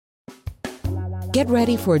Get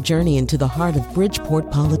ready for a journey into the heart of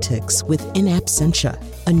Bridgeport politics with In Absentia,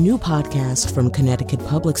 a new podcast from Connecticut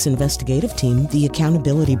Public's investigative team, The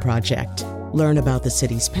Accountability Project. Learn about the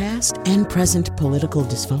city's past and present political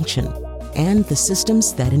dysfunction and the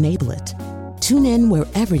systems that enable it. Tune in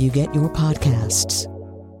wherever you get your podcasts.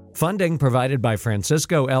 Funding provided by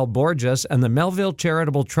Francisco L. Borges and the Melville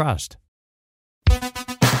Charitable Trust.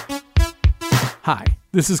 Hi,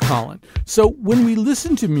 this is Colin. So when we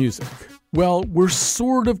listen to music, well, we're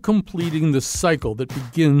sort of completing the cycle that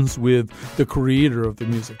begins with the creator of the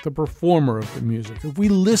music, the performer of the music. If we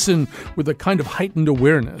listen with a kind of heightened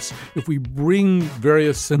awareness, if we bring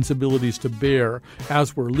various sensibilities to bear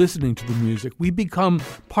as we're listening to the music, we become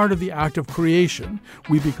part of the act of creation.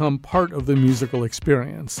 We become part of the musical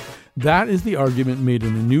experience. That is the argument made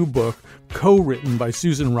in a new book co-written by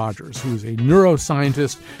Susan Rogers, who is a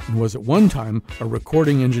neuroscientist and was at one time a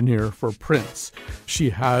recording engineer for Prince.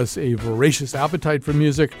 She has a voracious appetite for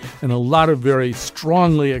music and a lot of very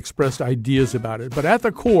strongly expressed ideas about it. But at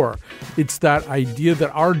the core, it's that idea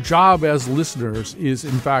that our job as listeners is,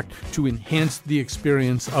 in fact, to enhance the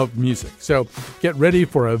experience of music. So get ready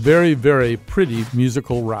for a very, very pretty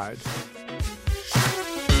musical ride.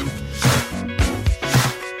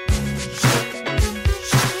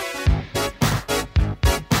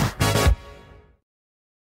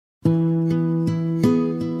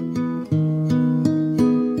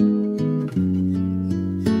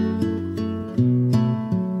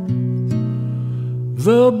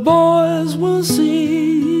 The boys were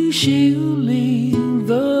shielding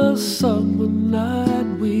the summer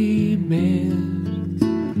night we met.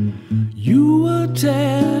 You were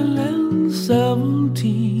 10 and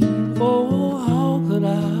 17, oh, how could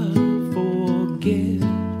I forget?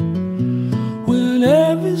 When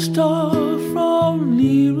every star from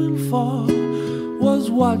near and far was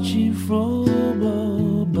watching from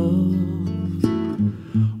above,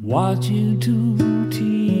 watching two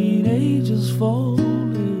teenagers fall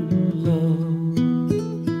in love.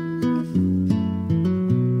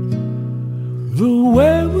 The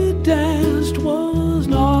way we danced was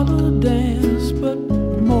not a dance, but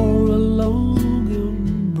more a long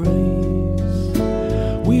embrace.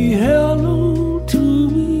 We held on to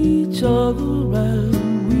each other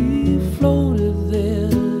and we floated there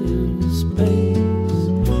in space.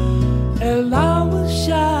 And I was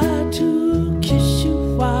shy to kiss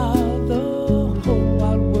you while the whole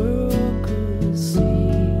wide world could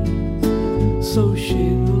see. So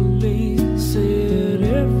she said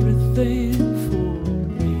everything for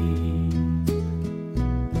me.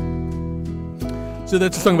 So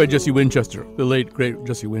that's a song by Jesse Winchester, the late, great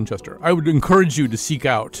Jesse Winchester. I would encourage you to seek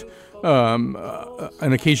out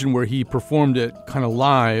an occasion where he performed it kind of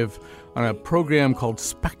live on a program called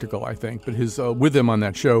Spectacle, I think. But his with him on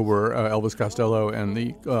that show were Elvis Costello and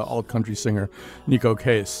the alt-country singer Nico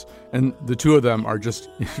Case. And the two of them are just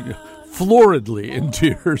floridly in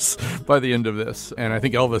tears by the end of this. And I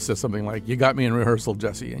think Elvis says something like, "You got me in rehearsal,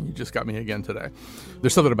 Jesse, and you just got me again today."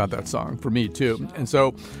 There's something about that song for me, too. And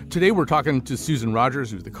so today we're talking to Susan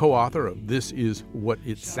Rogers, who's the co-author of This Is What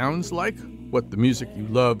It Sounds Like, What the Music You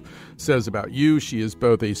Love Says About You. She is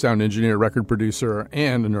both a sound engineer, record producer,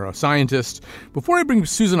 and a neuroscientist. Before I bring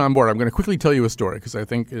Susan on board, I'm going to quickly tell you a story because I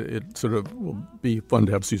think it sort of will be fun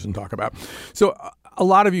to have Susan talk about. So a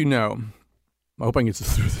lot of you know, I hope I can get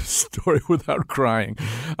through this story without crying.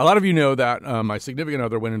 A lot of you know that my significant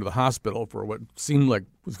other went into the hospital for what seemed like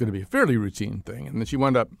was going to be a fairly routine thing. And then she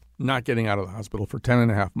wound up not getting out of the hospital for 10 and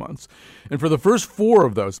a half months. And for the first 4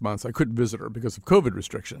 of those months, I couldn't visit her because of COVID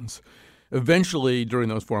restrictions. Eventually, during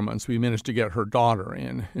those 4 months, we managed to get her daughter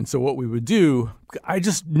in. And so what we would do, I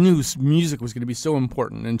just knew music was going to be so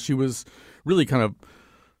important. And she was really kind of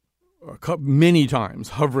many times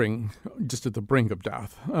hovering just at the brink of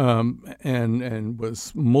death, and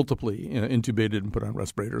was multiply intubated and put on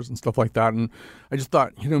respirators and stuff like that. And I just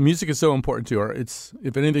thought, music is so important to her.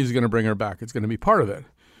 If anything's going to bring her back, it's going to be part of it.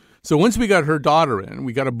 So once we got her daughter in,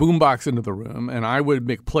 we got a boombox into the room, and I would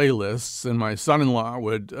make playlists, and my son-in-law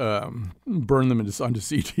would burn them onto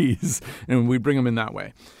CDs, and we'd bring them in that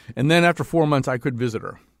way. And then after 4 months, I could visit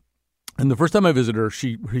her. And the first time I visited her,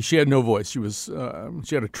 she had no voice. She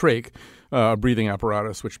had a trach, breathing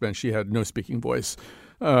apparatus, which meant she had no speaking voice.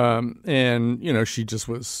 And she just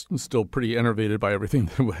was still pretty enervated by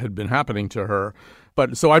everything that had been happening to her.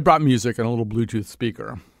 But so I brought music and a little Bluetooth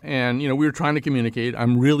speaker. And, we were trying to communicate.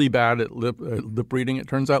 I'm really bad at lip reading, it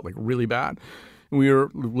turns out, like really bad. And we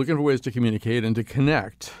were looking for ways to communicate and to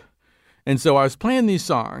connect. And so I was playing these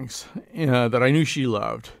songs that I knew she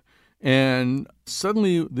loved. And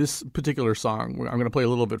suddenly this particular song, I'm going to play a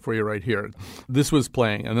little bit for you right here. This was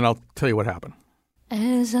playing, and then I'll tell you what happened.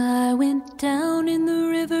 As I went down in the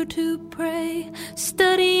river to pray,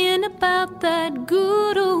 studying about that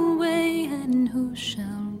good old way, and who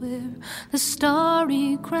shall wear the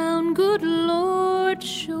starry crown? Good Lord,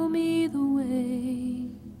 show me the way.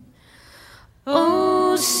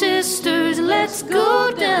 Oh, sisters, let's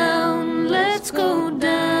go down,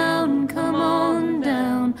 come on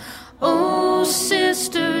down. Oh,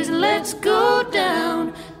 sisters, let's go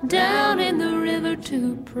down, down in the river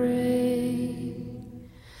to pray.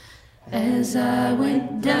 As I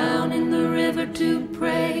went down in the river to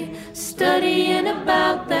pray, studying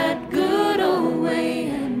about that good old way,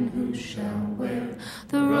 and who shall wear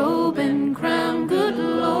the robe and crown? Good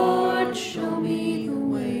Lord, show me the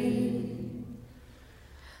way.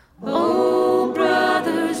 Oh,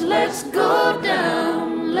 brothers, let's go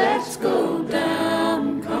down,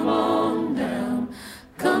 come on down.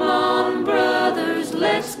 Come on, brothers,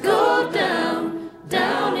 let's go down,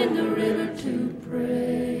 down in the river to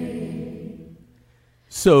pray.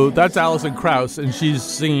 So that's Alison Krauss, and she's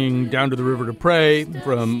singing Down to the River to Pray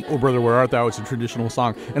from Oh Brother, Where Art Thou? It's a traditional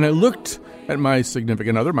song. And I looked at my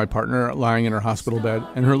significant other, my partner, lying in her hospital bed,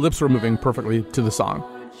 and her lips were moving perfectly to the song.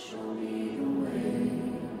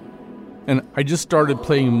 And I just started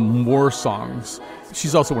playing more songs.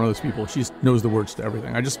 She's also one of those people, she knows the words to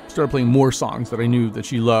everything. I just started playing more songs that I knew that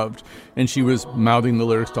she loved. And she was mouthing the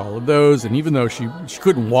lyrics to all of those. And even though she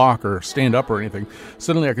couldn't walk or stand up or anything,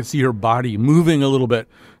 suddenly I could see her body moving a little bit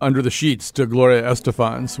under the sheets to Gloria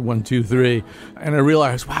Estefan's 1, 2, 3. And I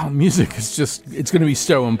realized, wow, music is it's going to be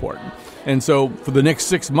so important. And so for the next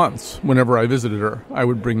 6 months, whenever I visited her, I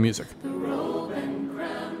would bring music.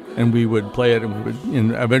 And we would play it,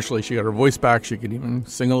 and eventually she got her voice back. She could even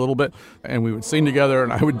sing a little bit, and we would sing together,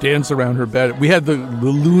 and I would dance around her bed. We had the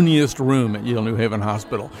looniest room at Yale New Haven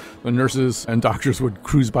Hospital. The nurses and doctors would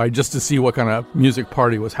cruise by just to see what kind of music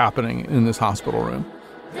party was happening in this hospital room.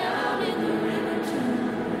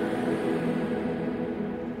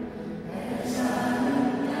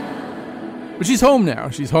 But she's home now.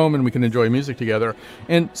 She's home, and we can enjoy music together.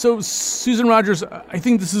 And so, Susan Rogers, I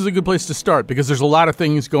think this is a good place to start because there's a lot of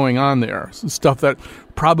things going on there. Some stuff that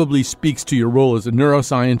probably speaks to your role as a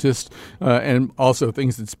neuroscientist, and also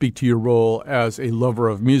things that speak to your role as a lover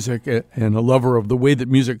of music and a lover of the way that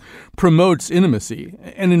music promotes intimacy.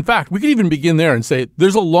 And in fact, we could even begin there and say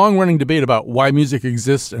there's a long-running debate about why music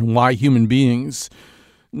exists and why human beings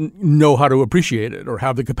know how to appreciate it or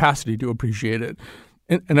have the capacity to appreciate it.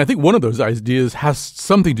 And I think one of those ideas has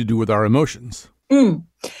something to do with our emotions. Yeah,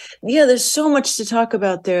 there's so much to talk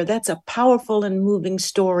about there. That's a powerful and moving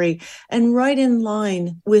story, and right in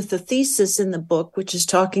line with the thesis in the book, which is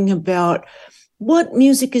talking about what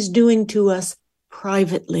music is doing to us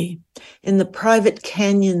privately, in the private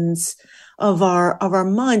canyons of our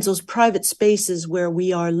minds, those private spaces where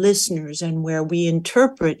we are listeners and where we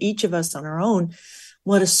interpret, each of us on our own,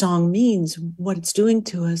 what a song means, what it's doing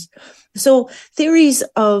to us. So theories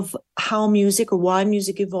of how music or why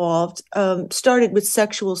music evolved started with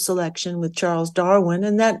sexual selection with Charles Darwin,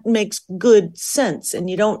 and that makes good sense. And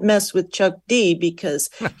you don't mess with Chuck D because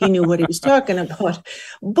he knew what he was talking about.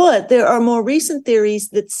 But there are more recent theories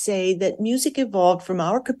that say that music evolved from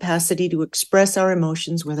our capacity to express our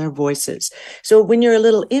emotions with our voices. So when you're a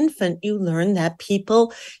little infant, you learn that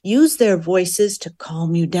people use their voices to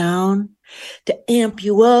calm you down, to amp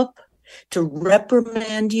you up, to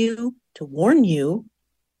reprimand you, to warn you.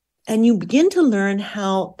 And you begin to learn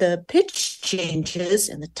how the pitch changes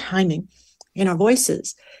and the timing in our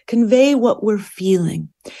voices convey what we're feeling.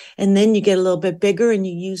 And then you get a little bit bigger and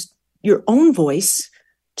you use your own voice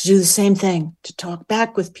to do the same thing, to talk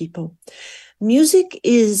back with people. Music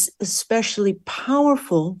is especially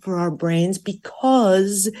powerful for our brains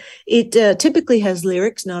because it typically has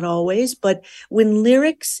lyrics, not always, but when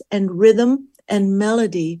lyrics and rhythm and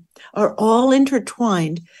melody are all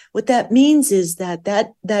intertwined, what that means is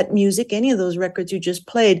that music, any of those records you just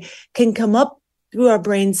played, can come up through our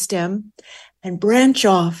brainstem and branch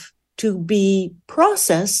off to be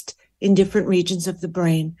processed in different regions of the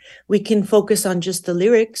brain. We can focus on just the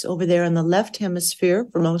lyrics over there in the left hemisphere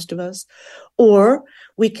for most of us, or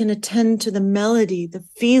we can attend to the melody, the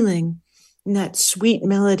feeling, and that sweet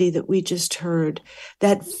melody that we just heard.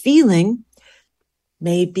 That feeling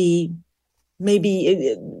may be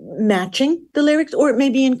matching the lyrics, or it may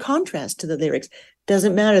be in contrast to the lyrics.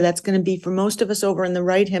 Doesn't matter. That's going to be for most of us over in the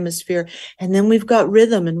right hemisphere. And then we've got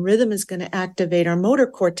rhythm, and rhythm is going to activate our motor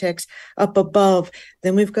cortex up above.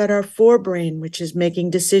 Then we've got our forebrain, which is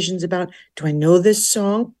making decisions about, do I know this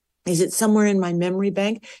song? Is it somewhere in my memory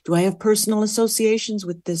bank? Do I have personal associations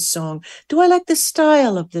with this song? Do I like the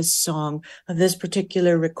style of this song, of this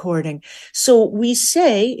particular recording? So we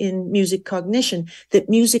say in music cognition that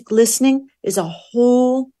music listening is a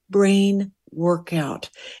whole brain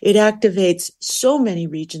workout. It activates so many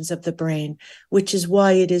regions of the brain, which is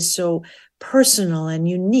why it is so personal and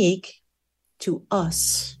unique to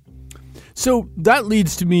us. So that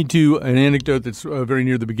leads to me to an anecdote that's very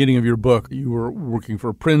near the beginning of your book. You were working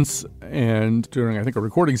for Prince, and during, I think, a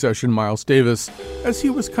recording session, Miles Davis, as he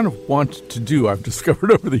was kind of wont to do, I've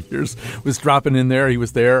discovered over the years, was dropping in there. He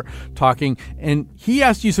was there talking, and he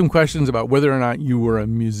asked you some questions about whether or not you were a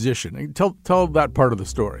musician. Tell that part of the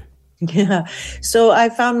story. Yeah. So I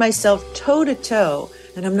found myself toe-to-toe,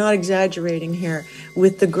 and I'm not exaggerating here,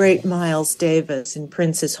 with the great Miles Davis in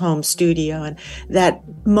Prince's home studio. And that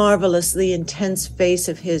marvelously intense face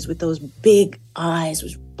of his with those big eyes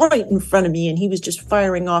was right in front of me. And he was just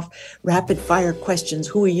firing off rapid fire questions.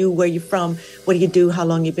 Who are you? Where are you from? What do you do? How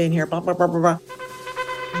long you been here? Blah, blah, blah, blah, blah.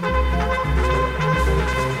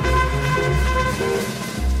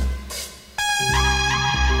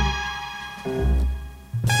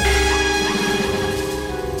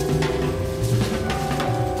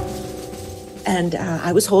 And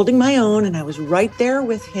I was holding my own, and I was right there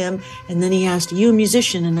with him. And then he asked, "Are you a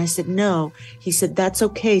musician?" And I said, "No." He said, "That's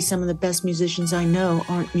okay. Some of the best musicians I know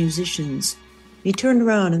aren't musicians." He turned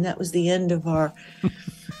around, and that was the end of our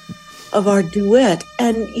duet.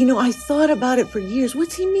 And, I thought about it for years.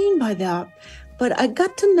 What's he mean by that? But I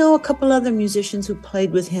got to know a couple other musicians who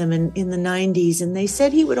played with him in the 90s, and they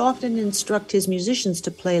said he would often instruct his musicians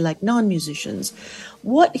to play like non-musicians.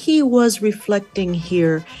 What he was reflecting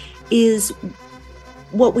here is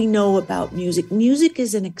what we know about music. Music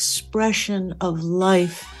is an expression of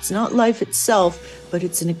life. It's not life itself, but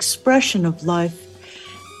it's an expression of life.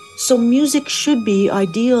 So music should be,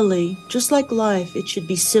 ideally, just like life, it should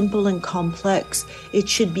be simple and complex. It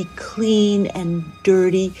should be clean and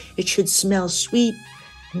dirty. It should smell sweet.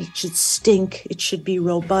 It should stink. It should be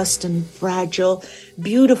robust and fragile,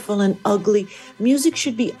 beautiful and ugly. Music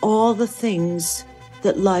should be all the things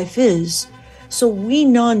that life is. So we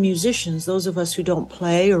non-musicians, those of us who don't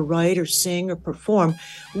play or write or sing or perform,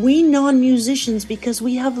 we non-musicians, because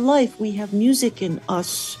we have life, we have music in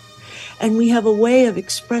us, and we have a way of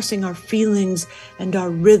expressing our feelings and our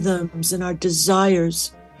rhythms and our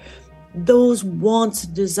desires. Those wants,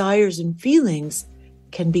 desires, and feelings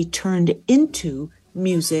can be turned into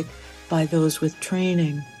music by those with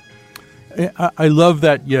training. I love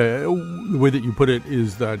that, the way that you put it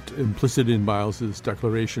is that implicit in Miles's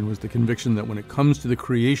declaration was the conviction that when it comes to the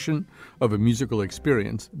creation of a musical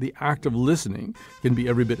experience, the act of listening can be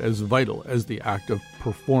every bit as vital as the act of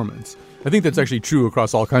performance. I think that's actually true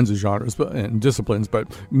across all kinds of genres and disciplines, but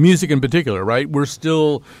music in particular, right? We're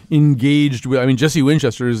still engaged with, Jesse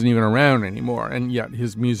Winchester isn't even around anymore, and yet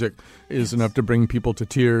his music is enough to bring people to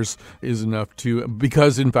tears,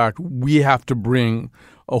 because in fact, we have to bring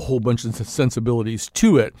a whole bunch of sensibilities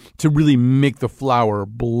to it to really make the flower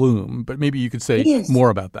bloom. But maybe you could say more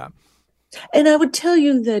about that. And I would tell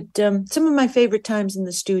you that some of my favorite times in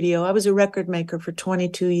the studio, I was a record maker for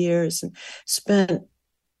 22 years and spent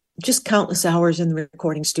just countless hours in the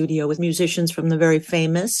recording studio with musicians from the very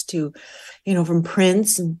famous to, from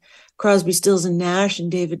Prince and Crosby, Stills and Nash and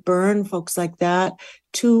David Byrne, folks like that,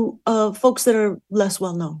 to folks that are less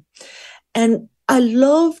well known. And I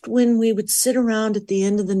loved when we would sit around at the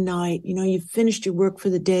end of the night. You've finished your work for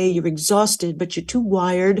the day, you're exhausted, but you're too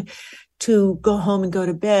wired to go home and go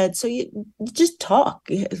to bed. So you just talk.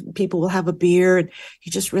 People will have a beer and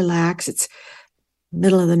you just relax. It's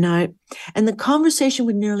middle of the night. And the conversation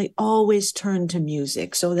would nearly always turn to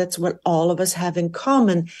music. So that's what all of us have in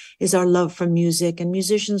common, is our love for music. And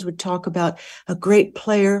musicians would talk about a great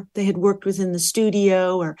player they had worked with in the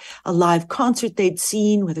studio, or a live concert they'd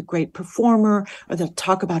seen with a great performer, or they'll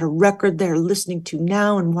talk about a record they're listening to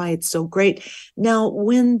now and why it's so great. Now,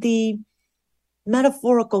 when the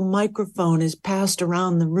metaphorical microphone is passed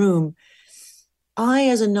around the room, I,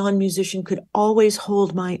 as a non-musician, could always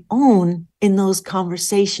hold my own in those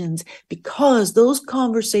conversations, because those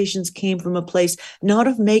conversations came from a place not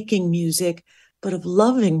of making music, but of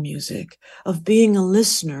loving music, of being a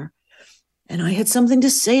listener. And I had something to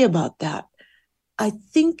say about that. I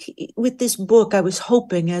think with this book, I was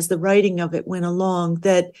hoping, as the writing of it went along,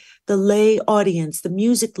 that the lay audience, the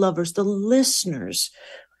music lovers, the listeners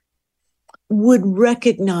would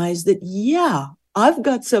recognize that, I've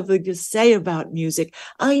got something to say about music.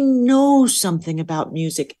 I know something about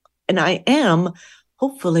music, and I am,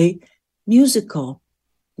 hopefully, musical,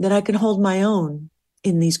 that I can hold my own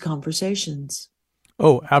in these conversations.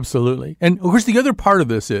 Oh, absolutely. And of course, the other part of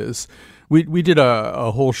this is we did a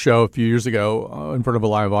whole show a few years ago in front of a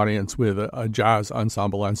live audience with a jazz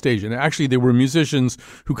ensemble on stage. And actually, they were musicians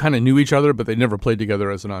who kind of knew each other, but they never played together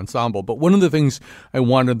as an ensemble. But one of the things I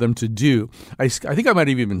wanted them to do, I think I might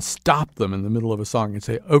have even stopped them in the middle of a song and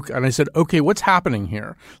say, okay, and I said, okay, what's happening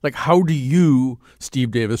here? Like, how do you,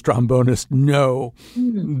 Steve Davis, trombonist, know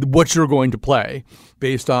what you're going to play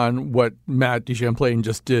based on what Matt DeChamplain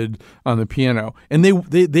just did on the piano? And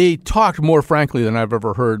they talked more frankly than I've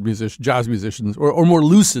ever heard jazz musicians, or more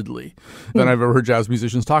lucidly than I've ever heard jazz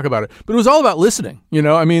musicians talk about it. But it was all about listening.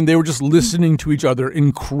 I mean, they were just listening to each other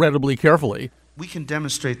incredibly carefully. We can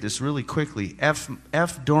demonstrate this really quickly. F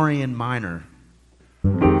Dorian minor.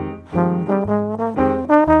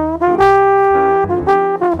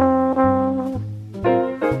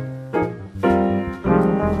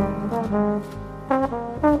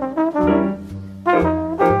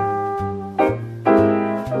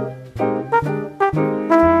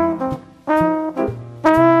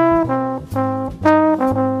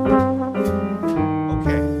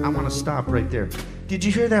 Right there. Did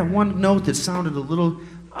you hear that one note that sounded a little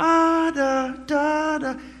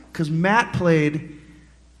da? Because Matt played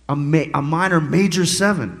a minor major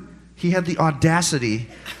 7. He had the audacity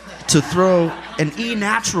to throw an E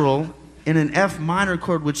natural in an F minor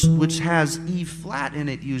chord, which has E flat in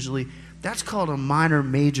it usually. That's called a minor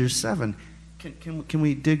major 7. Can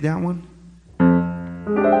we dig that one?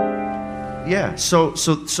 Yeah. So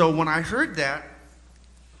when I heard that,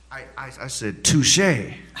 I said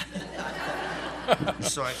touche.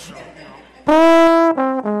 So as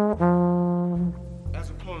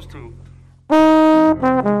opposed to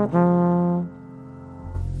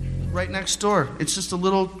right next door. It's just a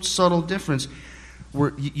little subtle difference.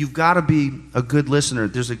 You've got to be a good listener.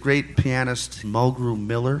 There's a great pianist, Mulgrew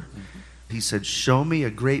Miller. He said, show me a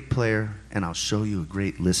great player and I'll show you a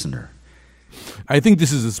great listener. I think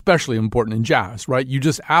this is especially important in jazz, right? You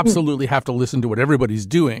just absolutely have to listen to what everybody's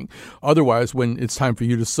doing. Otherwise, when it's time for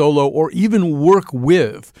you to solo or even work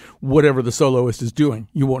with whatever the soloist is doing,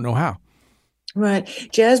 you won't know how. Right.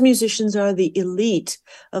 Jazz musicians are the elite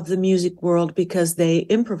of the music world because they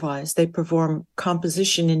improvise. They perform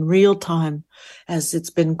composition in real time, as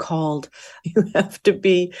it's been called. You have to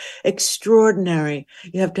be extraordinary.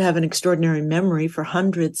 You have to have an extraordinary memory for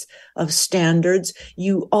hundreds of standards.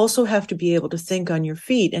 You also have to be able to think on your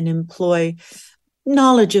feet and employ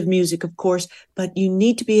knowledge of music, of course, but you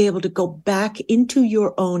need to be able to go back into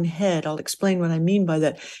your own head. I'll explain what I mean by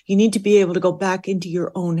that. You need to be able to go back into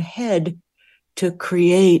your own head to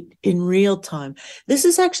create in real time. This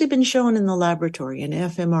has actually been shown in the laboratory in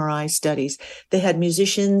fMRI studies. They had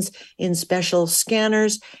musicians in special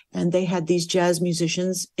scanners, and they had these jazz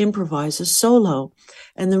musicians improvise a solo.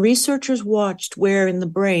 And the researchers watched where in the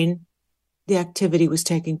brain the activity was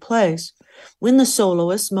taking place. When the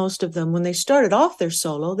soloists, most of them, when they started off their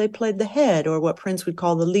solo, they played the head, or what Prince would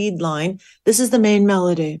call the lead line. This is the main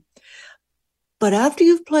melody. But after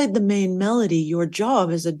you've played the main melody, your job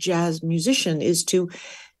as a jazz musician is to,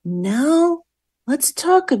 now let's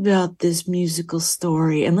talk about this musical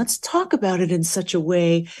story, and let's talk about it in such a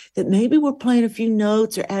way that maybe we're playing a few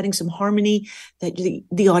notes or adding some harmony that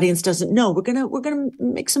the audience doesn't know. We're gonna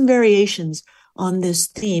make some variations on this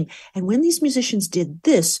theme. And when these musicians did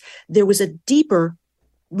this, there was a deeper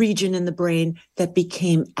region in the brain that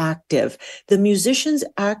became active. The musicians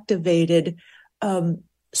activated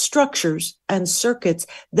structures and circuits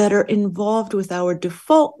that are involved with our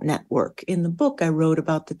default network. In the book, I wrote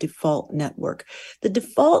about the default network. The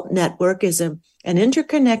default network is an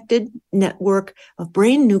interconnected network of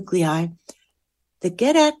brain nuclei that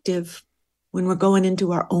get active when we're going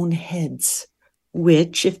into our own heads,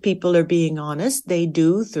 which, if people are being honest, they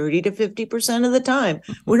do 30 to 50% of the time.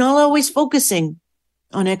 We're not always focusing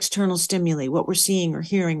on external stimuli, what we're seeing or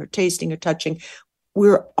hearing or tasting or touching.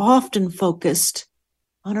 We're often focused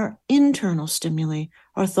on our internal stimuli,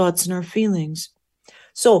 our thoughts and our feelings.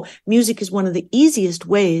 So music is one of the easiest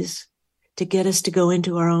ways to get us to go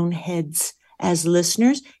into our own heads as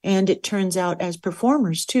listeners, and it turns out as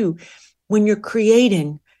performers too. When you're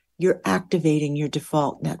creating, you're activating your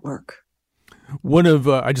default network.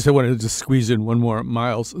 I just wanted to just squeeze in one more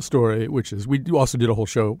Miles story, which is, we also did a whole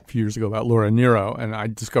show a few years ago about Laura Nyro, and I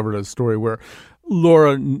discovered a story where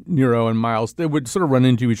Laura Nyro and Miles, they would sort of run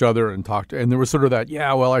into each other and talk and there was sort of that,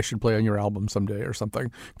 yeah, well, I should play on your album someday or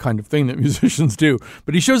something kind of thing that musicians do.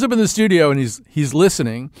 But he shows up in the studio and he's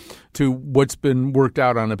listening to what's been worked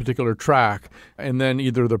out on a particular track, and then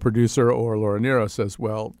either the producer or Laura Nyro says,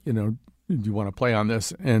 well, do you want to play on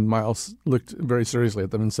this? And Miles looked very seriously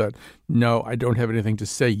at them and said, no, I don't have anything to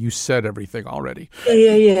say. You said everything already.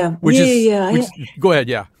 Yeah. Go ahead,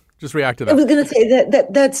 yeah. Just react to that. I was going to say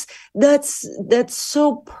that's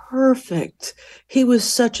so perfect. He was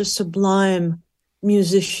such a sublime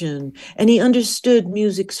musician, and he understood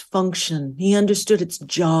music's function. He understood its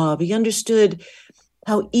job. He understood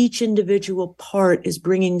how each individual part is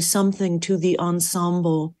bringing something to the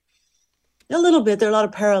ensemble. A little bit. There are a lot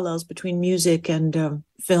of parallels between music and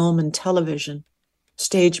film and television,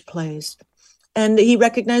 stage plays. And he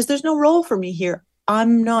recognized there's no role for me here.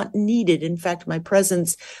 I'm not needed. In fact, my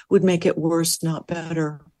presence would make it worse, not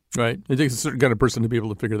better. Right. It takes a certain kind of person to be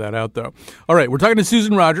able to figure that out, though. All right. We're talking to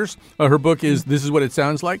Susan Rogers. Her book is This Is What It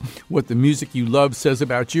Sounds Like, What the Music You Love Says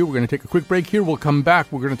About You. We're going to take a quick break here. We'll come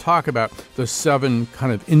back. We're going to talk about the 7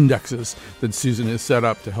 kind of indexes that Susan has set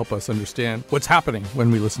up to help us understand what's happening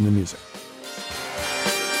when we listen to music.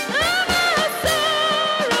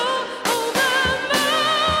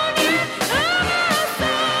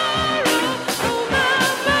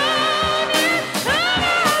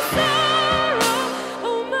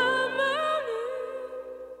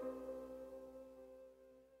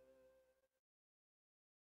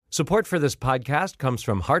 Support for this podcast comes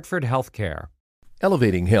from Hartford Healthcare.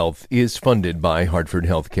 Elevating Health is funded by Hartford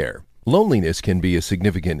Healthcare. Loneliness can be a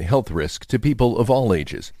significant health risk to people of all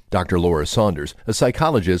ages. Dr. Laura Saunders, a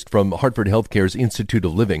psychologist from Hartford Healthcare's Institute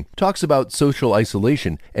of Living, talks about social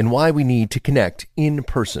isolation and why we need to connect in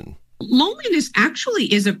person. Loneliness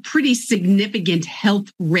actually is a pretty significant health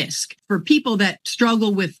risk for people that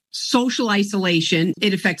struggle with social isolation.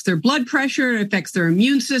 It affects their blood pressure, it affects their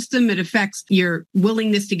immune system, it affects your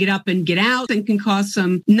willingness to get up and get out, and can cause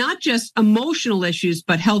some not just emotional issues,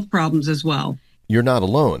 but health problems as well. You're not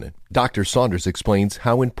alone. Dr. Saunders explains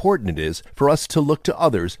how important it is for us to look to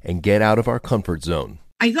others and get out of our comfort zone.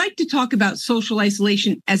 I like to talk about social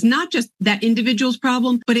isolation as not just that individual's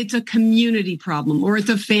problem, but it's a community problem or it's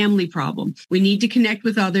a family problem. We need to connect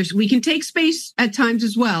with others. We can take space at times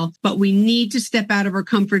as well, but we need to step out of our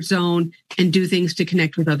comfort zone and do things to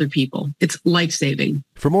connect with other people. It's life-saving.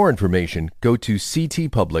 For more information, go to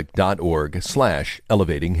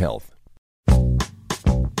ctpublic.org/elevatinghealth.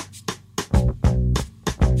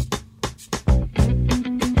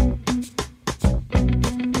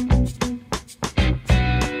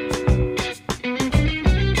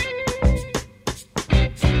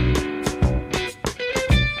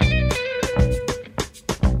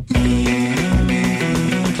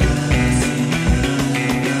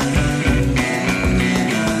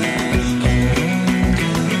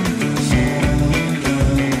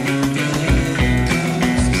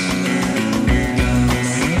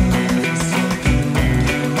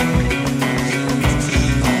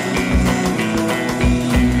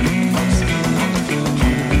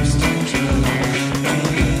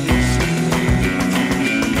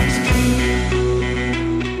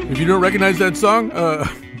 Recognize that song?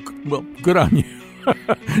 Well, good on you.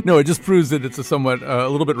 No, it just proves that it's a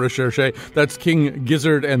little bit recherche. That's King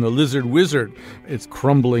Gizzard and the Lizard Wizard. It's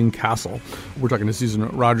Crumbling Castle. We're talking to Susan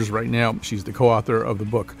Rogers right now. She's the co-author of the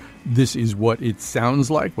book, This Is What It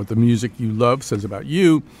Sounds Like, What the Music You Love Says About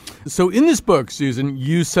You. So in this book, Susan,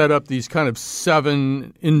 you set up these kind of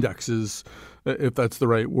 7 indexes, if that's the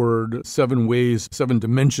right word, 7 ways, 7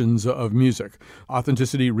 dimensions of music.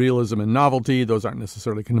 Authenticity, realism, and novelty. Those aren't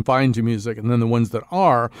necessarily confined to music. And then the ones that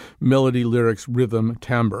are, melody, lyrics, rhythm,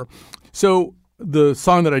 timbre. So the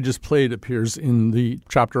song that I just played appears in the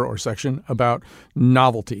chapter or section about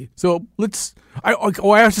novelty. So I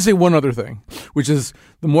have to say one other thing, which is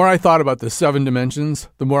the more I thought about the 7 dimensions,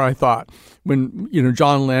 the more I thought when,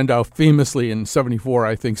 John Landau famously in 1974,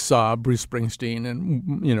 I think, saw Bruce Springsteen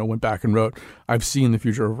and, went back and wrote, I've seen the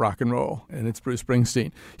future of rock and roll, and it's Bruce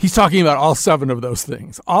Springsteen. He's talking about all 7 of those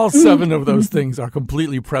things. All 7 of those things are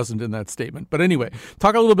completely present in that statement. But anyway,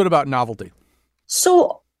 talk a little bit about novelty.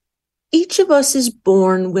 So each of us is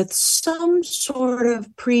born with some sort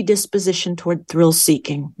of predisposition toward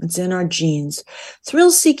thrill-seeking. It's in our genes.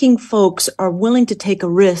 Thrill-seeking folks are willing to take a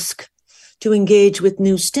risk to engage with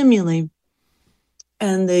new stimuli.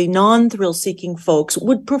 And the non-thrill-seeking folks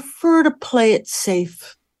would prefer to play it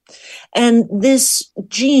safe. And this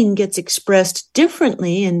gene gets expressed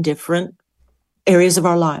differently in different areas of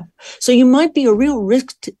our life. So you might be a real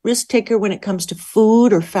risk taker when it comes to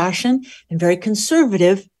food or fashion, and very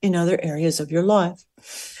conservative in other areas of your life.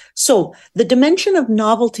 So the dimension of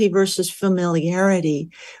novelty versus familiarity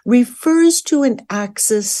refers to an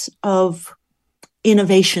axis of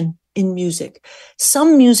innovation in music.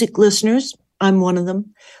 Some music listeners, I'm one of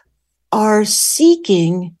them, are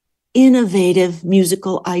seeking innovative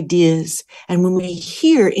musical ideas. And when we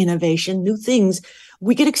hear innovation, new things,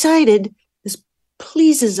 we get excited. This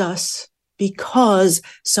pleases us because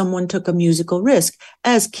someone took a musical risk,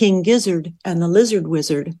 as King Gizzard and the Lizard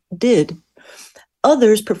Wizard did.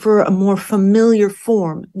 Others prefer a more familiar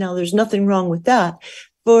form. Now, there's nothing wrong with that.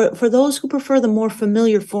 For those who prefer the more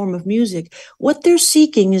familiar form of music, what they're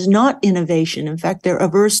seeking is not innovation. In fact, they're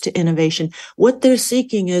averse to innovation. What they're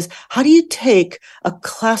seeking is, how do you take a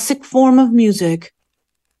classic form of music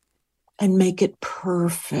and make it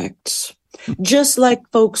perfect? Just like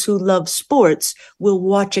folks who love sports will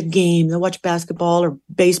watch a game, they'll watch basketball or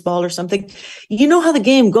baseball or something. You know how the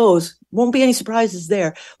game goes. Won't be any surprises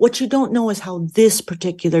there. What you don't know is how this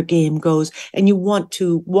particular game goes, and you want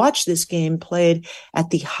to watch this game played at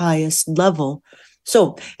the highest level.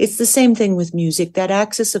 So it's the same thing with music. That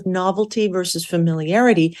axis of novelty versus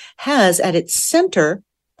familiarity has at its center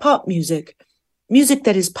pop music. Music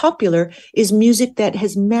that is popular is music that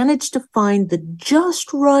has managed to find the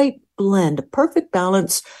just right blend, a perfect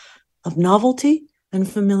balance of novelty and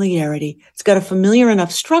familiarity. It's got a familiar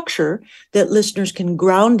enough structure that listeners can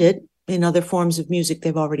ground it in other forms of music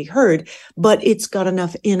they've already heard, but it's got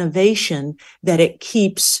enough innovation that it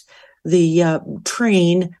keeps the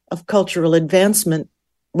train of cultural advancement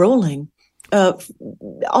rolling.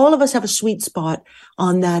 All of us have a sweet spot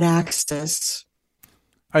on that axis.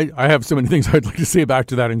 I have so many things I'd like to say back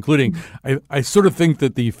to that, including I sort of think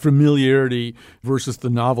that the familiarity versus the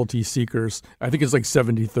novelty seekers, I think it's like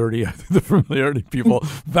 70-30. I think the familiarity people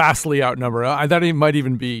vastly outnumber. That might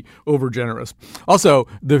even be overgenerous. Also,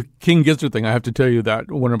 the King Gizzard thing, I have to tell you that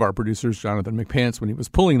one of our producers, Jonathan McPants, when he was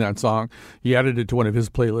pulling that song, he added it to one of his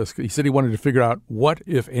playlists. He said he wanted to figure out what,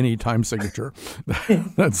 if any, time signature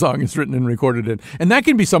that song is written and recorded in. And that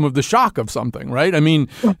can be some of the shock of something, right? I mean,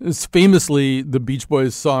 it's famously the Beach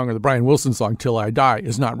Boys song or the Brian Wilson song, Till I Die,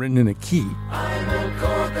 is not written in a key. I'm a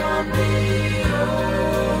cork on the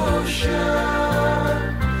ocean,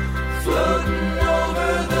 floating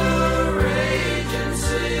over the raging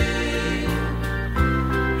sea.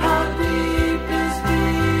 How deep is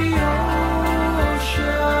the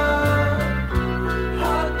ocean?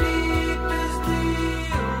 How deep is the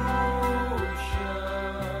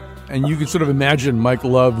ocean? And you can sort of imagine Mike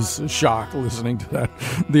Love's shock listening to that,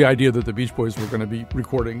 the idea that the Beach Boys were going to be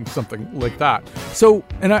recording something like that. So,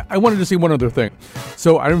 and I wanted to say one other thing.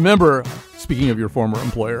 So I remember, speaking of your former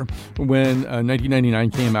employer, when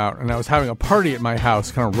 1999 came out, and I was having a party at my house,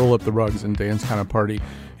 kind of roll up the rugs and dance kind of party.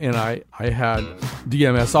 And I had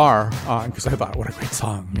DMSR on because I thought, what a great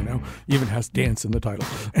song, you know, even has dance in the title.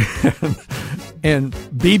 And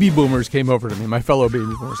baby boomers came over to me, my fellow baby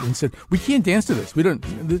boomers, and said, we can't dance to this. We don't,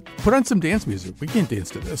 put on some dance music. We can't dance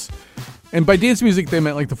to this. And by dance music, they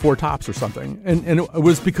meant like the Four Tops or something. And it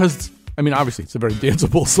was because, I mean, obviously it's a very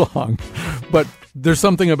danceable song, but there's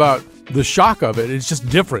something about the shock of it. It's just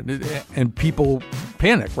different. And people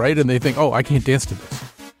panic, right? And they think, oh, I can't dance to this.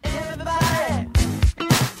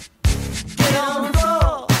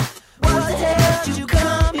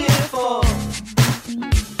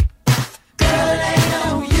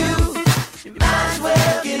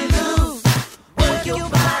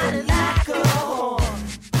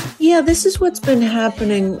 Yeah, this is what's been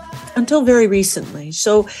happening until very recently.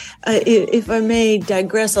 So if I may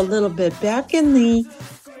digress a little bit, back in the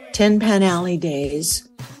Tin Pan Alley days,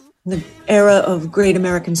 the era of great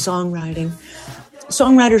American songwriting,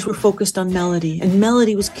 songwriters were focused on melody, and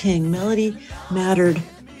melody was king. Melody mattered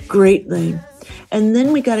greatly. And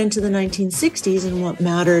then we got into the 1960s, and what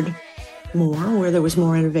mattered more, where there was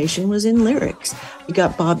more innovation, was in lyrics. You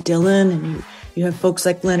got Bob Dylan, and you have folks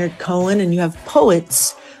like Leonard Cohen, and you have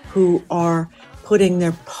poets who are putting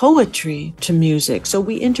their poetry to music. So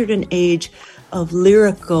we entered an age of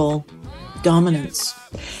lyrical dominance.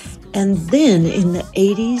 And then in the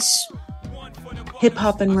 80s, hip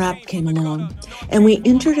hop and rap came along, and we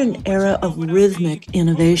entered an era of rhythmic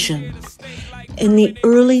innovation. In the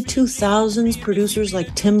early 2000s, producers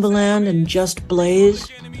like Timbaland and Just Blaze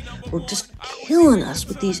were just killing us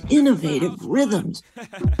with these innovative rhythms.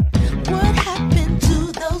 What happened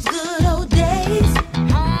to those good old days?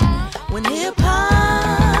 When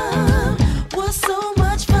hip-hop was so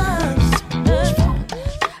much fun.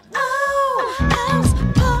 Oh, house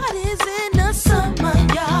parties in the summer,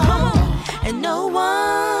 y'all. And no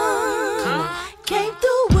one came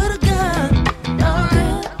through with a gun.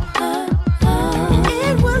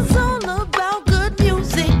 It was all about good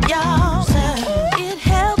music, y'all. It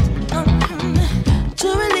helped to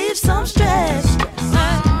relieve some stress.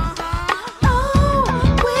 Oh,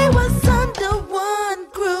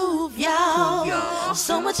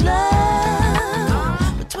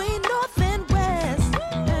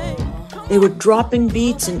 They were dropping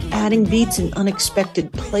beats and adding beats in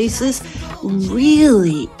unexpected places,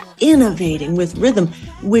 really innovating with rhythm,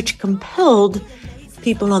 which compelled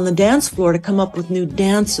people on the dance floor to come up with new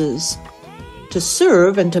dances to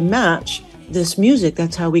serve and to match this music.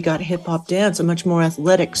 That's how we got hip-hop dance, a much more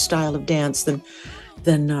athletic style of dance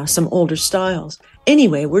than some older styles.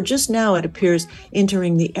 Anyway, we're just now, it appears,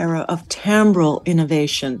 entering the era of timbral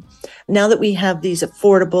innovation. Now that we have these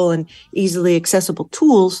affordable and easily accessible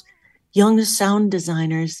tools, young sound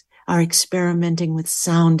designers are experimenting with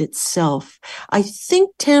sound itself. I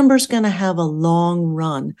think timbre's going to have a long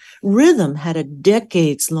run. Rhythm had a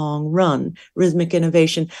decades-long run, rhythmic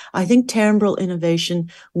innovation. I think timbral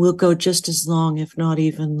innovation will go just as long, if not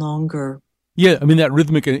even longer. Yeah, I mean, that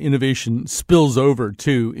rhythmic innovation spills over,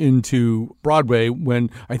 too, into Broadway when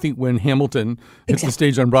Hamilton hits the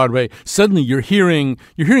stage on Broadway. Suddenly you're hearing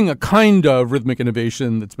a kind of rhythmic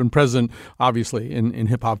innovation that's been present, obviously, in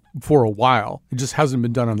hip-hop for a while. It just hasn't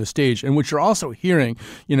been done on the stage. And what you're also hearing,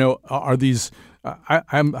 are these... I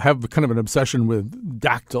have kind of an obsession with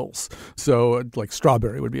dactyls. So like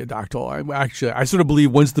strawberry would be a dactyl. I sort of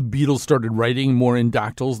believe once the Beatles started writing more in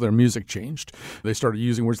dactyls, their music changed. They started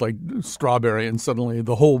using words like strawberry, and suddenly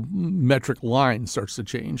the whole metric line starts to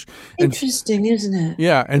change. Interesting, isn't it?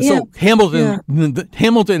 Yeah. And so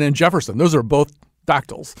Hamilton and Jefferson, those are both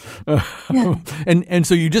dactyls. And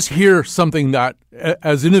so you just hear something that,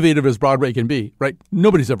 as innovative as Broadway can be, right?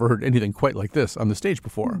 Nobody's ever heard anything quite like this on the stage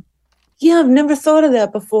before. Yeah, I've never thought of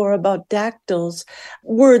that before about dactyls.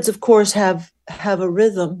 Words, of course, have a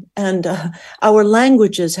rhythm, and our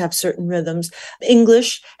languages have certain rhythms.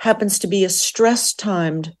 English happens to be a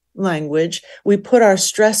stress-timed language. We put our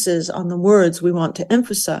stresses on the words we want to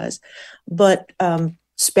emphasize. But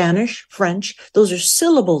Spanish, French, those are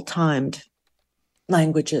syllable-timed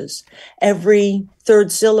languages. Every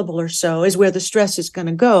third syllable or so is where the stress is going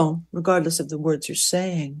to go, regardless of the words you're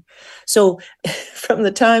saying. So from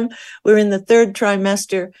the time we're in the third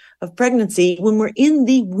trimester of pregnancy, when we're in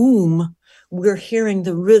the womb, we're hearing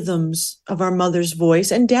the rhythms of our mother's voice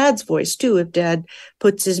and dad's voice too, if dad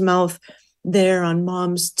puts his mouth there on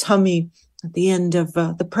mom's tummy at the end of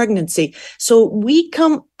the pregnancy. So we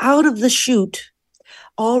come out of the chute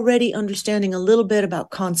already understanding a little bit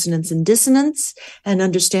about consonance and dissonance and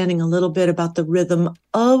understanding a little bit about the rhythm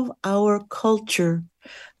of our culture.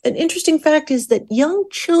 An interesting fact is that young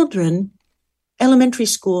children, elementary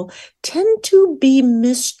school, tend to be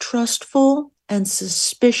mistrustful and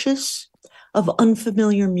suspicious of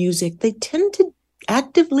unfamiliar music. They tend to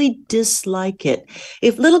actively dislike it.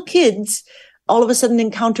 If little kids all of a sudden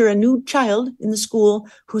encounter a new child in the school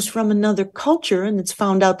who's from another culture, and it's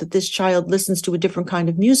found out that this child listens to a different kind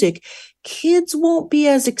of music, kids won't be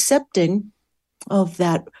as accepting of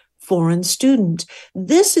that foreign student.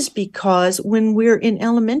 This is because when we're in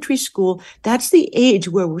elementary school, that's the age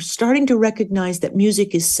where we're starting to recognize that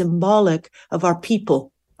music is symbolic of our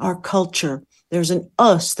people, our culture. There's an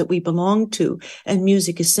us that we belong to, and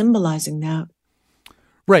music is symbolizing that.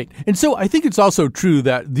 Right. And so I think it's also true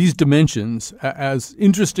that these dimensions, as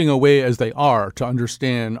interesting a way as they are to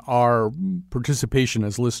understand our participation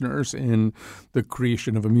as listeners in the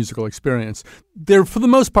creation of a musical experience, they're for the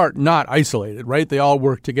most part not isolated, right? They all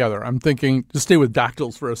work together. I'm thinking, just stay with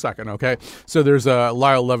dactyls for a second, okay? So there's a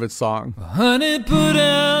Lyle Lovett song. Honey, put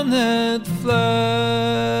down that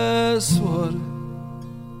fly swatter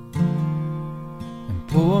and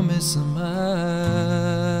pour me some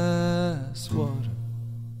ice water.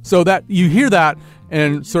 So that you hear that,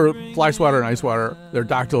 and sort of fly swatter and ice water, they're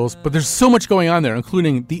dactyls, but there's so much going on there,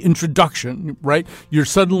 including the introduction, right? You're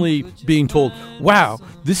suddenly being told, wow,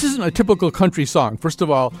 this isn't a typical country song. First of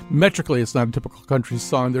all, metrically, it's not a typical country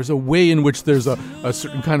song. There's a way in which there's a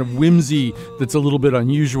certain kind of whimsy that's a little bit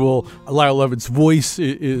unusual. Lyle Lovett's voice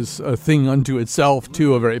is a thing unto itself,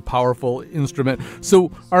 too, a very powerful instrument.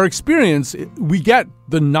 So our experience, we get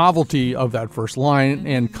the novelty of that first line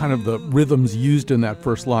and kind of the rhythms used in that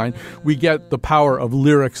first line. We get the power of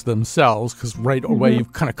lyrics themselves, because right away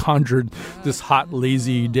you've kind of conjured this hot,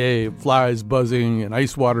 lazy day, flies buzzing and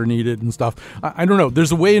ice water needed and stuff. I don't know.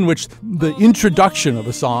 There's a way in which the introduction of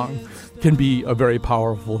a song can be a very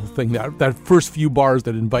powerful thing, that first few bars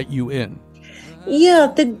that invite you in.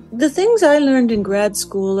 Yeah, the things I learned in grad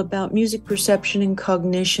school about music perception and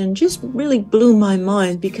cognition just really blew my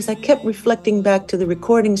mind, because I kept reflecting back to the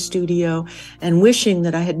recording studio and wishing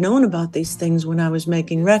that I had known about these things when I was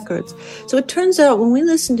making records. So it turns out when we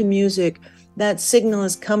listen to music, that signal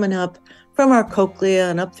is coming up from our cochlea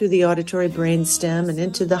and up through the auditory brainstem and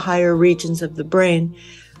into the higher regions of the brain.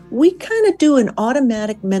 We kind of do an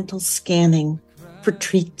automatic mental scanning for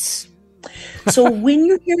treats. So when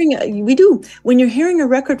you're hearing a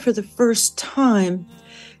record for the first time,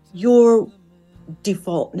 your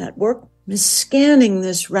default network is scanning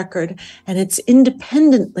this record and it's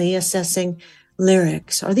independently assessing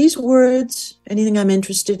lyrics. Are these words anything I'm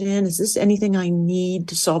interested in? Is this anything I need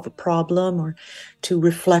to solve a problem or to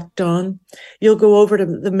reflect on? You'll go over to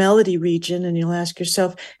the melody region and you'll ask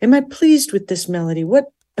yourself, am I pleased with this melody? What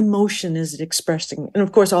emotion is it expressing? And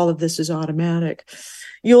of course, all of this is automatic.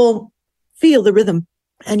 You'll feel the rhythm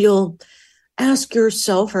and you'll ask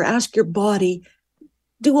yourself or ask your body,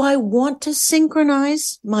 do I want to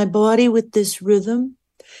synchronize my body with this rhythm?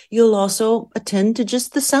 You'll also attend to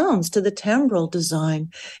just the sounds, to the timbral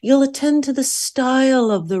design. You'll attend to the style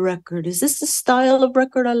of the record. Is this the style of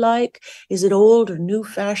record I like? Is it old or new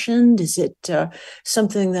fashioned? Is it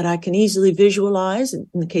something that I can easily visualize in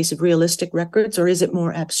the case of realistic records, or is it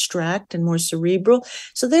more abstract and more cerebral?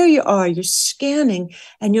 So there you are, you're scanning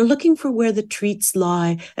and you're looking for where the treats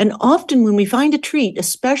lie. And often when we find a treat,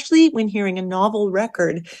 especially when hearing a novel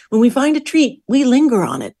record, when we find a treat, we linger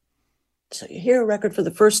on it. So you hear a record for the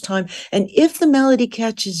first time, and if the melody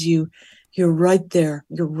catches you, you're right there.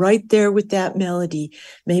 You're right there with that melody,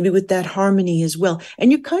 maybe with that harmony as well. And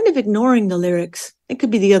you're kind of ignoring the lyrics. It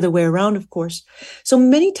could be the other way around, of course. So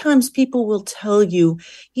many times people will tell you,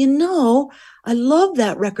 I love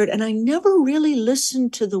that record, and I never really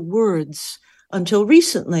listened to the words until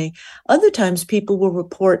recently. Other times people will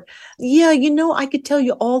report, I could tell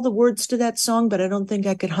you all the words to that song, but I don't think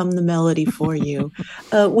I could hum the melody for you.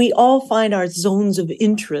 We all find our zones of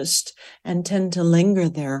interest and tend to linger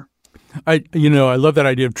there. I love that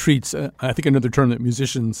idea of treats. I think another term that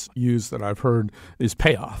musicians use that I've heard is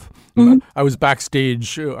payoff. Mm-hmm. I was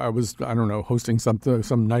backstage. I was hosting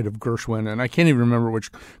some night of Gershwin, and I can't even remember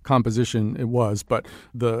which composition it was, but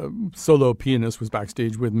the solo pianist was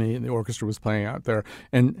backstage with me, and the orchestra was playing out there,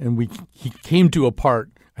 and he came to a part.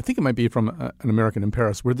 I think it might be from An American in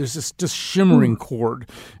Paris, where there's this just shimmering chord,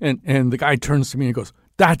 and the guy turns to me and goes,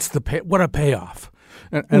 "That's what a payoff."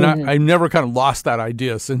 And I never kind of lost that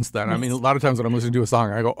idea since then. I mean, a lot of times when I'm listening to a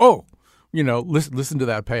song, I go, listen to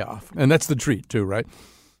that payoff. And that's the treat too, right?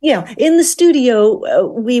 Yeah. In the studio,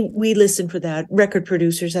 we listen for that. Record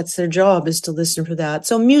producers, that's their job, is to listen for that.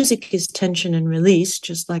 So music is tension and release,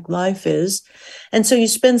 just like life is. And so you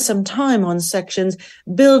spend some time on sections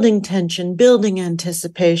building tension, building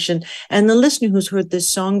anticipation. And the listener who's heard this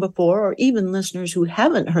song before, or even listeners who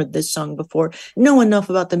haven't heard this song before, know enough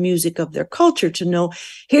about the music of their culture to know,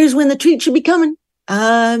 here's when the treat should be coming.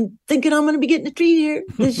 I'm thinking I'm going to be getting a treat here.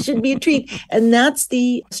 This should be a treat. And that's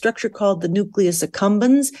the structure called the nucleus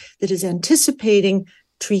accumbens that is anticipating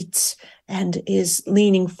treats and is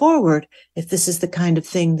leaning forward if this is the kind of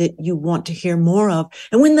thing that you want to hear more of.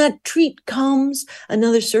 And when that treat comes,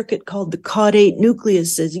 another circuit called the caudate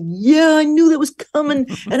nucleus says, yeah, I knew that was coming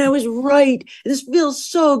and I was right. This feels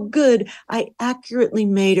so good. I accurately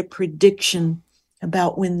made a prediction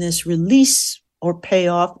about when this release or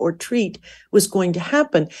payoff or treat was going to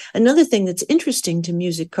happen. Another thing that's interesting to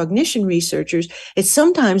music cognition researchers is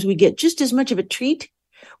sometimes we get just as much of a treat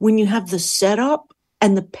when you have the setup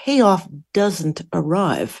and the payoff doesn't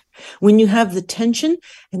arrive. When you have the tension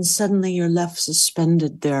and suddenly you're left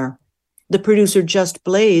suspended there. The producer Just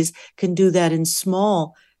Blaze can do that in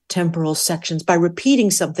small temporal sections by repeating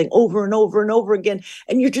something over and over and over again.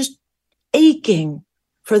 And you're just aching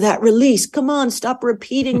for that release. Come on, stop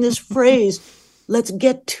repeating this phrase. Let's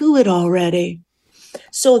get to it already.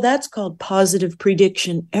 So that's called positive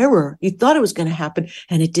prediction error. You thought it was going to happen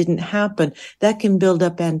and it didn't happen. That can build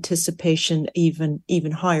up anticipation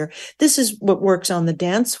even higher. This is what works on the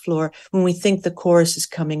dance floor when we think the chorus is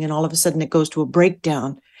coming and all of a sudden it goes to a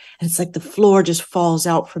breakdown. And it's like the floor just falls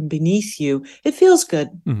out from beneath you. It feels good.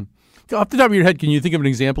 Mm-hmm. Off the top of your head, can you think of an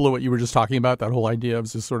example of what you were just talking about, that whole idea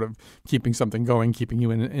of just sort of keeping something going, keeping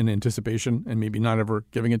you in anticipation and maybe not ever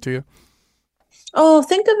giving it to you? Oh,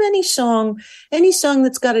 think of any song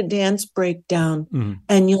that's got a dance breakdown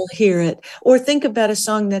and you'll hear it. Or think about a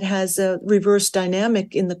song that has a reverse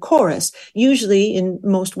dynamic in the chorus. Usually in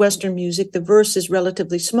most Western music, the verse is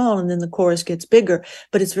relatively small and then the chorus gets bigger.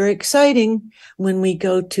 But it's very exciting when we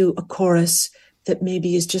go to a chorus that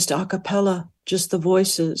maybe is just a cappella, just the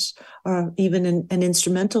voices, or even an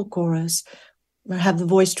instrumental chorus. Or have the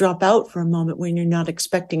voice drop out for a moment when you're not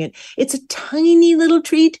expecting it. It's a tiny little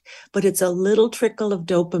treat, but it's a little trickle of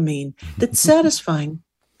dopamine that's satisfying.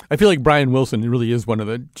 I feel like Brian Wilson really is one of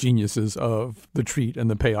the geniuses of the treat and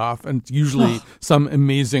the payoff, and it's usually some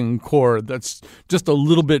amazing chord that's just a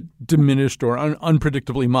little bit diminished or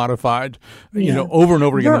unpredictably modified, over and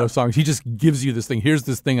over again in those songs. He just gives you this thing. Here's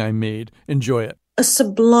this thing I made. Enjoy it. a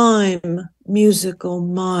sublime musical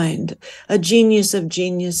mind, a genius of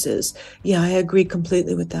geniuses. Yeah, I agree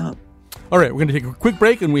completely with that. All right, we're going to take a quick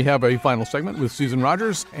break, and we have a final segment with Susan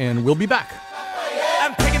Rogers, and we'll be back.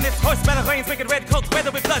 I'm taking this horse by the reins, making red coats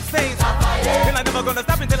weather with blood stains. And I'm never gonna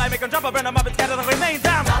stop until I make them drop, I burn them up and scatter the remains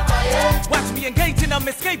down. Watch me engaging them,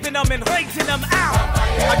 escaping them, and raising them out.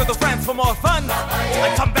 I go to France for more fun,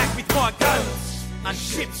 I come back with more guns and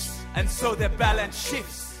ships, and so their balance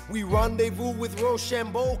shifts. We rendezvous with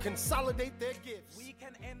Rochambeau, consolidate their gifts. We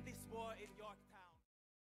can end this war in Yorktown.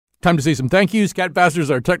 Time to say some thank yous. Kat Baster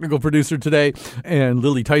is our technical producer today, and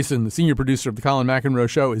Lily Tyson, the senior producer of The Colin McEnroe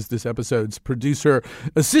Show, is this episode's producer,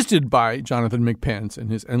 assisted by Jonathan McPence in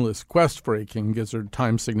his endless quest for a King Gizzard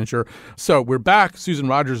time signature. So we're back. Susan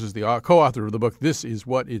Rogers is the co-author of the book, This Is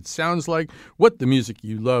What It Sounds Like, What the Music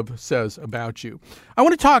You Love Says About You. I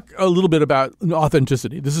want to talk a little bit about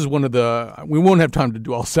authenticity. This is one of we won't have time to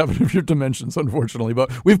do all 7 of your dimensions, unfortunately,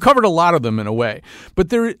 but we've covered a lot of them in a way.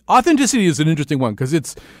 But authenticity is an interesting one because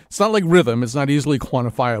it's not like rhythm. It's not easily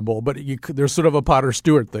quantifiable, but there's sort of a Potter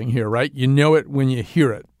Stewart thing here, right? You know it when you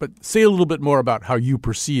hear it. But say a little bit more about how you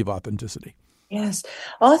perceive authenticity. Yes.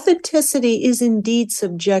 Authenticity is indeed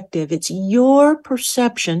subjective. It's your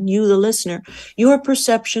perception, you, the listener, your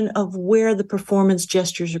perception of where the performance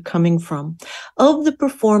gestures are coming from, of the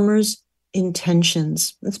performer's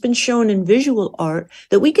intentions. It's been shown in visual art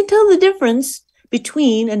that we can tell the difference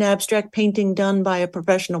between an abstract painting done by a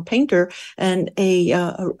professional painter and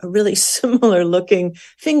a really similar looking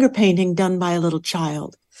finger painting done by a little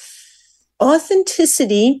child.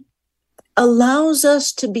 Authenticity allows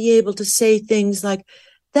us to be able to say things like,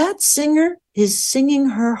 that singer is singing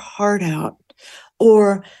her heart out,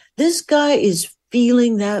 or this guy is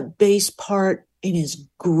feeling that bass part in his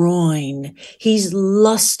groin. He's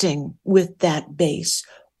lusting with that bass.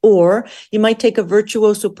 Or you might take a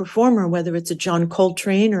virtuoso performer, whether it's a John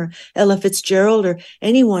Coltrane or Ella Fitzgerald or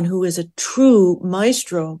anyone who is a true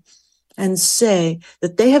maestro, and say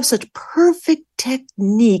that they have such perfect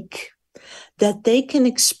technique that they can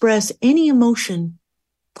express any emotion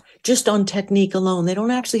just on technique alone. They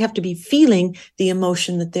don't actually have to be feeling the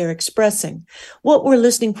emotion that they're expressing. What we're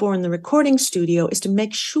listening for in the recording studio is to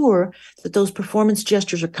make sure that those performance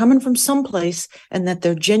gestures are coming from someplace and that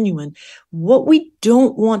they're genuine. What we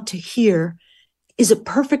don't want to hear is a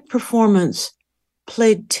perfect performance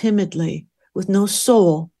played timidly, with no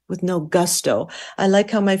soul, with no gusto. I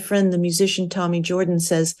like how my friend, the musician Tommy Jordan,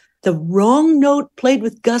 says, the wrong note played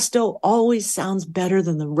with gusto always sounds better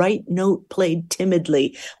than the right note played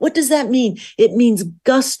timidly. What does that mean? It means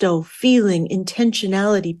gusto, feeling,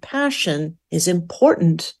 intentionality, passion is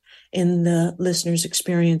important in the listener's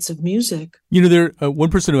experience of music. You know, one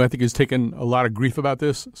person who I think has taken a lot of grief about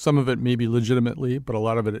this, some of it maybe legitimately, but a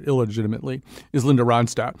lot of it illegitimately, is Linda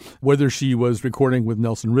Ronstadt. Whether she was recording with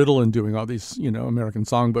Nelson Riddle and doing all these, American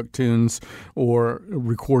songbook tunes, or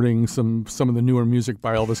recording some of the newer music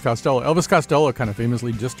by Elvis Costello. Elvis Costello kind of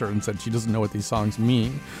famously dissed her and said she doesn't know what these songs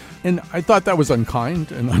mean. And I thought that was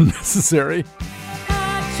unkind and unnecessary.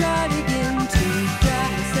 I tried again to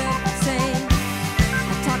drive myself insane.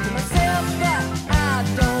 I talk to myself, but I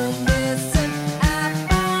don't listen. I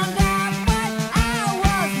found out what I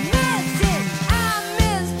was missing. I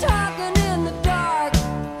miss talking in the dark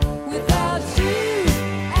without you.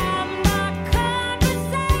 And my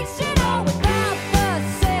conversation, or without the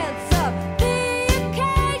sense of the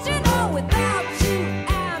occasion, or without you. I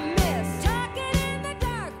miss talking in the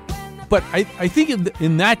dark when the But I think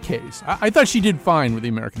in that case, I thought she did fine with the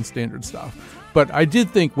American Standard stuff. But I did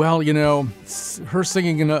think, well, her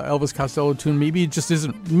singing an Elvis Costello tune, maybe it just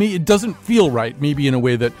isn't, it doesn't feel right, maybe in a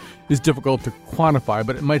way that is difficult to quantify,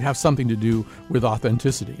 but it might have something to do with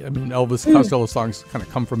authenticity. I mean, Elvis Costello songs kind of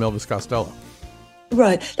come from Elvis Costello.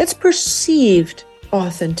 Right. That's perceived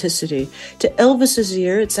authenticity. To Elvis's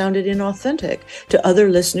ear, it sounded inauthentic. To other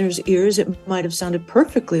listeners' ears, it might have sounded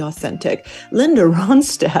perfectly authentic. Linda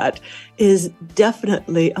Ronstadt is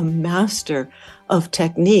definitely a master of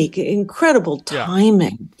technique, incredible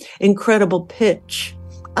timing, incredible pitch.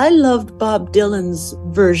 I loved Bob Dylan's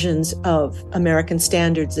versions of American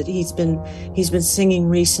Standards that he's been singing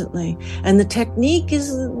recently. And the technique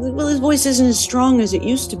is, well, his voice isn't as strong as it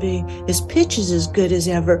used to be. His pitch is as good as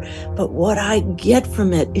ever. But what I get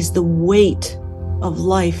from it is the weight of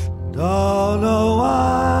life. Don't know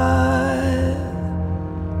why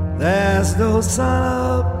there's no sun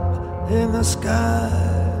up in the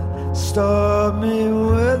sky, stormy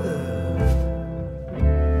weather.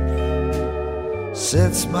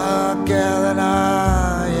 Since my gal and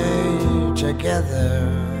I ain't together,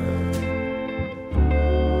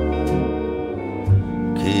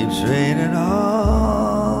 keeps raining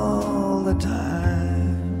all the time.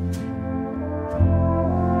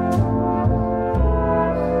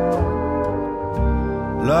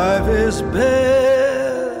 Life is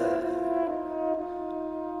bare,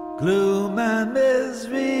 gloom and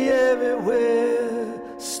misery everywhere,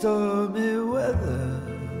 stormy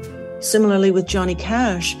weather. Similarly with Johnny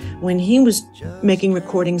Cash, when he was making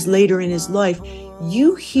recordings later in his life,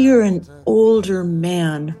 you hear an older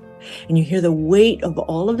man and you hear the weight of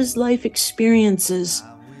all of his life experiences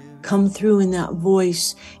come through in that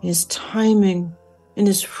voice, in his timing, in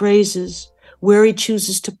his phrases, where he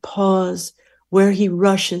chooses to pause, where he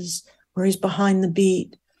rushes, where he's behind the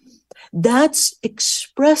beat. That's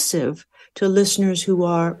expressive to listeners who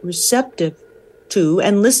are receptive to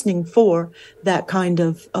and listening for that kind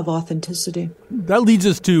of authenticity. That leads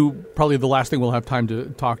us to probably the last thing we'll have time to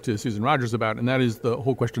talk to Susan Rogers about, and that is the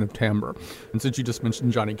whole question of timbre. And since you just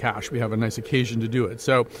mentioned Johnny Cash, we have a nice occasion to do it.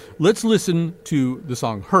 So let's listen to the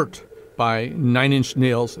song Hurt by Nine Inch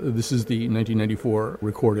Nails. This is the 1994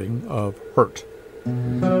 recording of Hurt.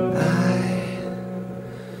 I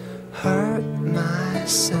hurt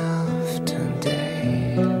myself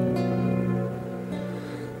today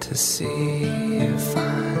to see if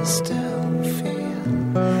I still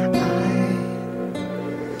feel. I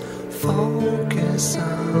focus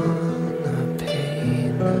on the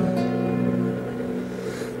pain,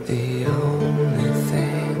 the only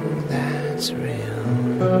thing that's real.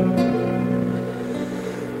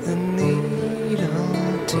 The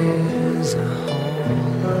needle tears a hole,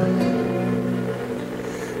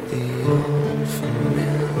 the old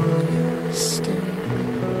familiar sting.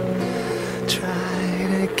 Try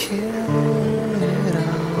to kill it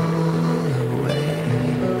all away,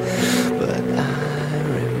 but I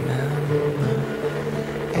remember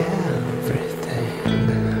everything.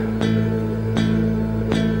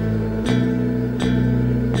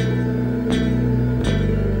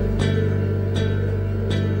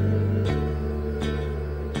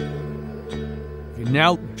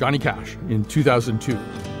 Now, Johnny Cash in 2002.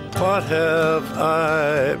 What have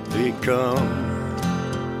I become?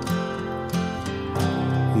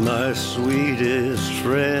 My sweetest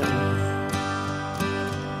friend.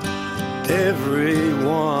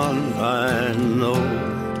 Everyone I know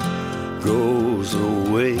goes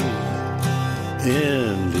away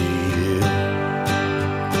in the end,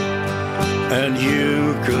 and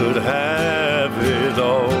you could have it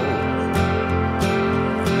all.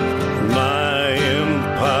 My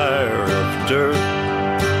empire of dirt,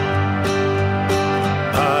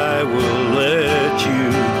 I will let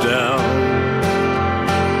you down.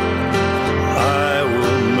 I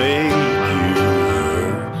will make you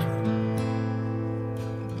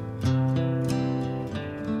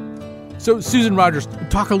hurt. So, Susan Rogers,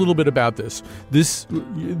 talk a little bit about this. This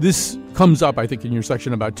comes up, I think, in your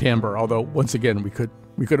section about timbre. Although, once again, we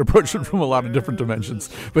could approach it from a lot of different dimensions.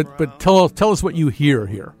 But tell us what you hear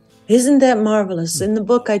here. Isn't that marvelous? In the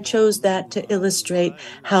book, I chose that to illustrate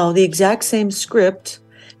how the exact same script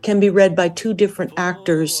can be read by two different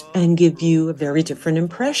actors and give you a very different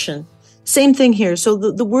impression. Same thing here. So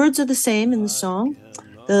the words are the same in the song.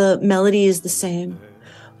 The melody is the same.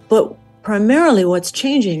 But primarily what's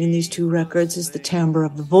changing in these two records is the timbre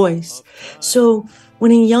of the voice. So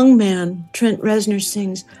when a young man, Trent Reznor,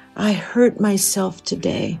 sings, "I hurt myself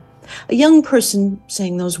today," a young person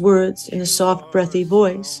saying those words in a soft, breathy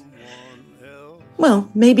voice, well,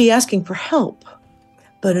 maybe asking for help.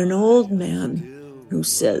 But an old man who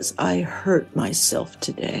says, "I hurt myself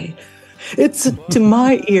today," it's, to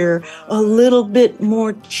my ear, a little bit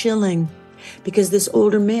more chilling, because this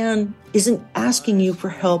older man isn't asking you for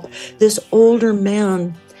help. This older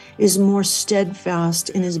man is more steadfast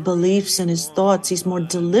in his beliefs and his thoughts. He's more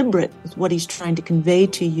deliberate with what he's trying to convey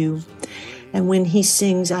to you. And when he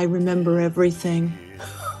sings, "I remember everything,"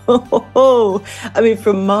 I mean,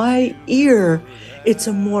 from my ear, it's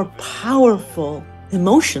a more powerful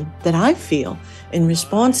emotion that I feel in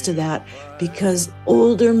response to that, because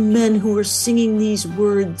older men who are singing these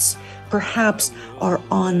words perhaps are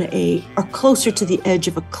closer to the edge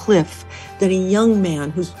of a cliff than a young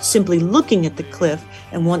man who's simply looking at the cliff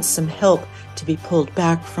and wants some help to be pulled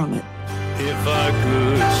back from it. If I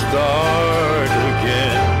could start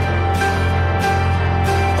again,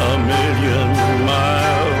 a million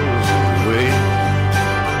miles away,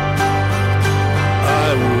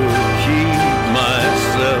 I would keep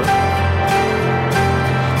myself,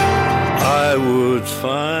 I would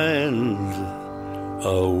find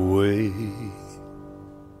a way.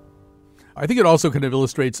 I think it also kind of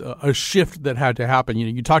illustrates a shift that had to happen. You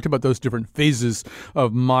know, you talked about those different phases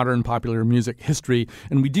of modern popular music history,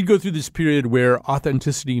 and we did go through this period where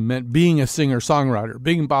authenticity meant being a singer-songwriter,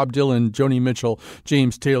 being Bob Dylan, Joni Mitchell,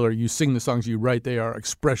 James Taylor. You sing the songs you write; they are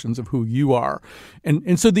expressions of who you are,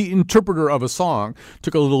 and so the interpreter of a song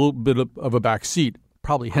took a little bit of a back seat.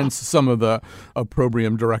 Probably hence some of the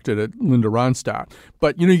opprobrium directed at Linda Ronstadt.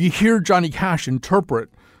 But, you hear Johnny Cash interpret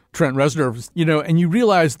Trent Reznor, and you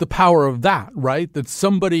realize the power of that, right? That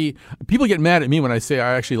people get mad at me when I say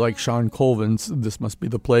I actually like Sean Colvin's This Must Be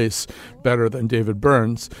the Place better than David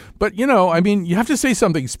Byrne's. But, you have to say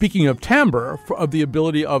something, speaking of timbre, of the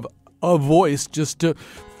ability of a voice just to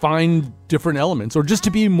find different elements or just to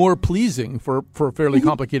be more pleasing for fairly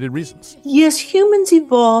complicated reasons. Yes, humans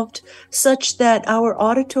evolved such that our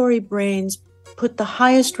auditory brains put the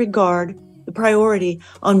highest regard, the priority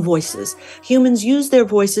on voices. Humans use their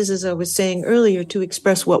voices, as I was saying earlier, to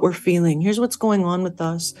express what we're feeling. Here's what's going on with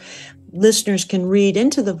us. Listeners can read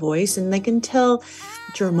into the voice and they can tell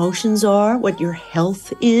what your emotions are, what your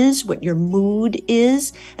health is, what your mood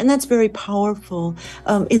is, and that's very powerful.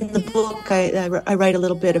 In the book, I write a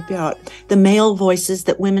little bit about the male voices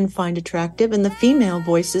that women find attractive and the female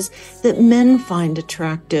voices that men find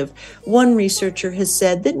attractive. One researcher has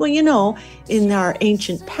said that, in our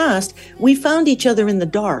ancient past, we found each other in the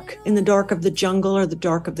dark of the jungle or the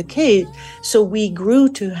dark of the cave. So we grew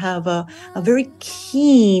to have a very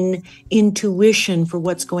keen intuition for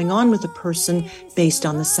what's going on with a person based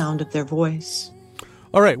on the sound of their voice.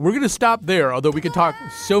 All right, we're going to stop there, although we could talk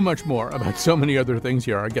so much more about so many other things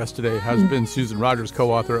here. Our guest today has been Susan Rogers,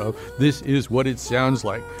 co-author of This Is What It Sounds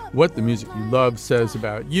Like, What the Music You Love Says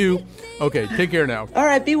About You. Okay, take care now. All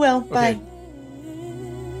right, be well. Okay. Bye.